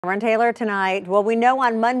Run Taylor tonight. Well, we know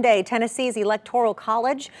on Monday, Tennessee's Electoral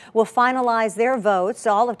College will finalize their votes.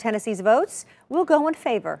 All of Tennessee's votes will go in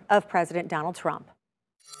favor of President Donald Trump.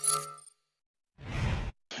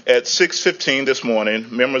 At 6:15 this morning,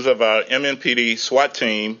 members of our MNPD SWAT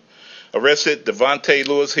team arrested Devontae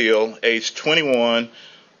Lewis Hill, age 21,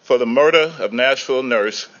 for the murder of Nashville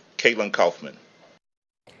nurse Caitlyn Kaufman.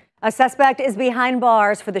 A suspect is behind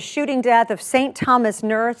bars for the shooting death of St. Thomas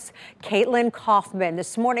nurse Caitlyn Kaufman.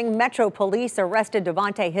 This morning, Metro Police arrested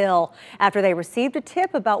Devontae Hill after they received a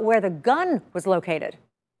tip about where the gun was located.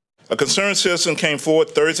 A concerned citizen came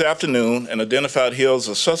forward Thursday afternoon and identified Hill as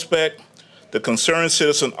a suspect. The concerned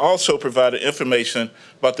citizen also provided information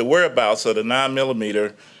about the whereabouts of the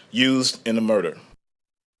 9mm used in the murder.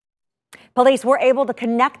 Police were able to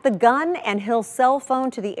connect the gun and Hill's cell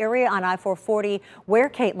phone to the area on I-440 where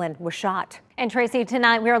Caitlyn was shot. And Tracy,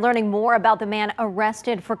 tonight we are learning more about the man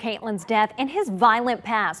arrested for Caitlyn's death and his violent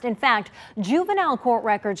past. In fact, juvenile court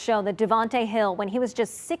records show that Devontae Hill, when he was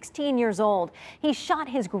just 16 years old, he shot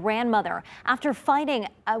his grandmother after fighting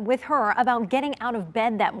with her about getting out of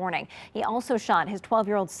bed that morning. He also shot his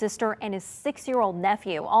 12-year-old sister and his 6-year-old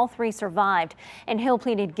nephew. All three survived, and Hill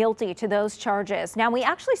pleaded guilty to those charges. Now, we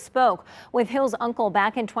actually spoke with Hill's uncle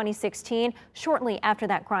back in 2016, shortly after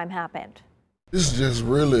that crime happened. This is just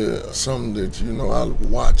really something that, I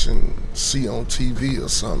watch and see on TV or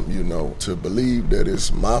something, to believe that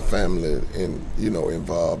it's my family and,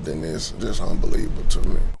 involved in this, just unbelievable to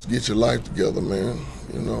me. Get your life together, man.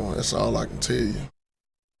 That's all I can tell you.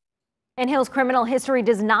 And Hill's criminal history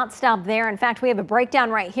does not stop there. In fact, we have a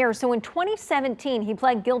breakdown right here. So in 2017, he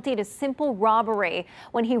pled guilty to simple robbery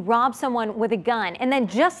when he robbed someone with a gun. And then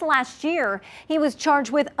just last year, he was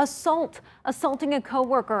charged with assaulting a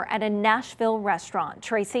coworker at a Nashville restaurant.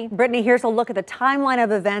 Tracy? Brittany, here's a look at the timeline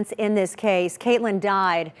of events in this case. Caitlyn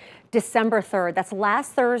died December 3rd. That's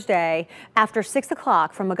last Thursday after 6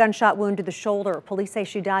 o'clock from a gunshot wound to the shoulder. Police say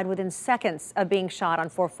she died within seconds of being shot on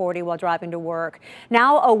 440 while driving to work.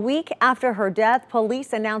 Now, a week after her death,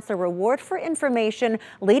 police announced a reward for information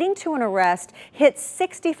leading to an arrest hit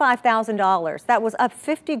 $65,000. That was up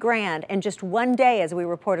 50 grand in just one day, as we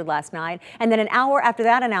reported last night. And then an hour after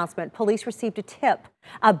that announcement, police received a tip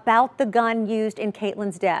about the gun used in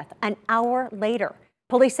Caitlyn's death. An hour later,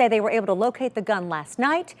 police say they were able to locate the gun last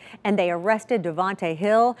night, and they arrested Devontae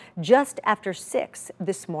Hill just after 6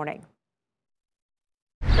 this morning.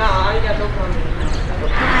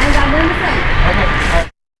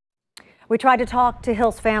 We tried to talk to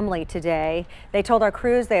Hill's family today. They told our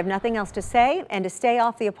crews they have nothing else to say and to stay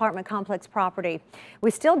off the apartment complex property.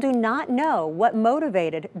 We still do not know what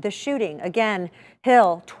motivated the shooting. Again,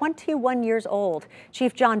 Hill, 21 years old.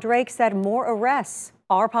 Chief John Drake said more arrests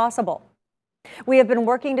are possible. We have been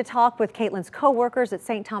working to talk with Caitlyn's co-workers at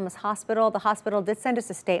St. Thomas Hospital. The hospital did send us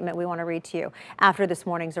a statement we want to read to you after this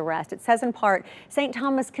morning's arrest. It says in part, St.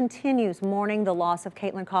 Thomas continues mourning the loss of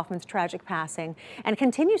Caitlyn Kaufman's tragic passing and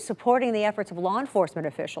continues supporting the efforts of law enforcement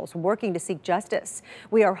officials working to seek justice.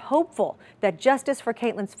 We are hopeful that justice for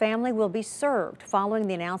Caitlyn's family will be served following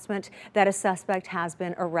the announcement that a suspect has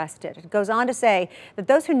been arrested. It goes on to say that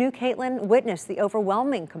those who knew Caitlyn witnessed the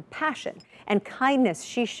overwhelming compassion and kindness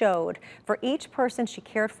she showed for each person she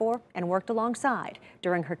cared for and worked alongside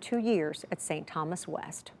during her 2 years at St. Thomas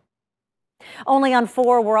West. Only on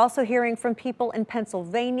 4, we're also hearing from people in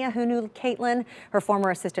Pennsylvania who knew Caitlyn. Her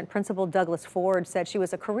former assistant principal, Douglas Ford, said she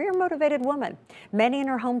was a career-motivated woman. Many in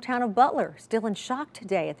her hometown of Butler still in shock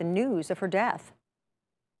today at the news of her death.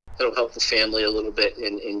 It'll help the family a little bit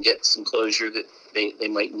and get some closure that they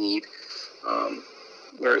might need,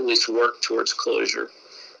 or at least work towards closure.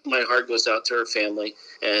 My heart goes out to her family,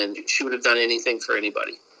 and she would have done anything for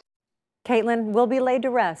anybody. Caitlyn will be laid to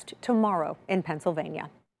rest tomorrow in Pennsylvania.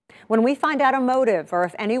 When we find out a motive or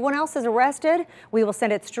if anyone else is arrested, we will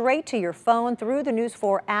send it straight to your phone through the News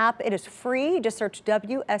 4 app. It is free. Just search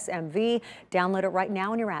WSMV. Download it right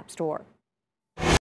now in your app store.